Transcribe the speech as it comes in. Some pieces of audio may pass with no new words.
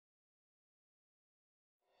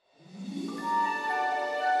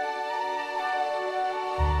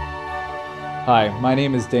Hi, my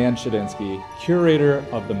name is Dan Chedinsky, curator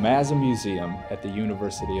of the Mazza Museum at the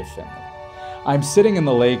University of Findlay. I'm sitting in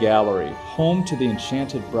the Lay Gallery, home to the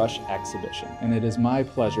Enchanted brush exhibition, and it is my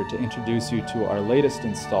pleasure to introduce you to our latest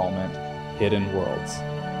installment, Hidden Worlds.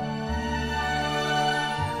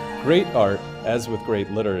 Great art, as with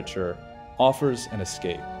great literature, offers an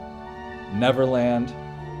escape. Neverland,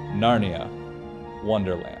 Narnia,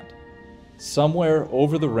 Wonderland. Somewhere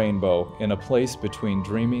over the rainbow, in a place between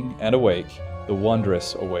dreaming and awake, the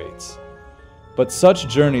wondrous awaits. But such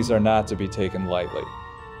journeys are not to be taken lightly.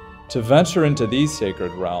 To venture into these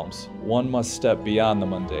sacred realms, one must step beyond the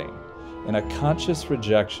mundane, in a conscious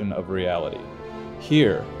rejection of reality.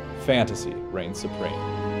 Here, fantasy reigns supreme.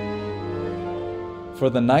 For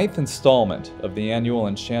the 9th installment of the annual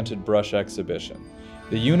Enchanted Brush exhibition,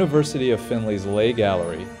 the University of Findlay's Lay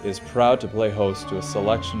Gallery is proud to play host to a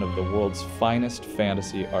selection of the world's finest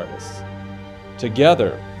fantasy artists.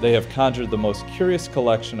 Together, they have conjured the most curious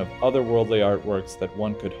collection of otherworldly artworks that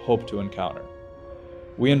one could hope to encounter.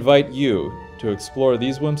 We invite you to explore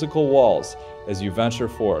these whimsical walls as you venture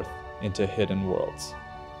forth into Hidden Worlds.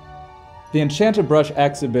 The Enchanted Brush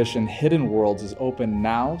exhibition Hidden Worlds is open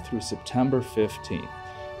now through September 15th.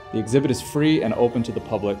 The exhibit is free and open to the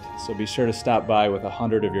public, so be sure to stop by with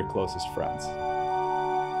 100 of your closest friends.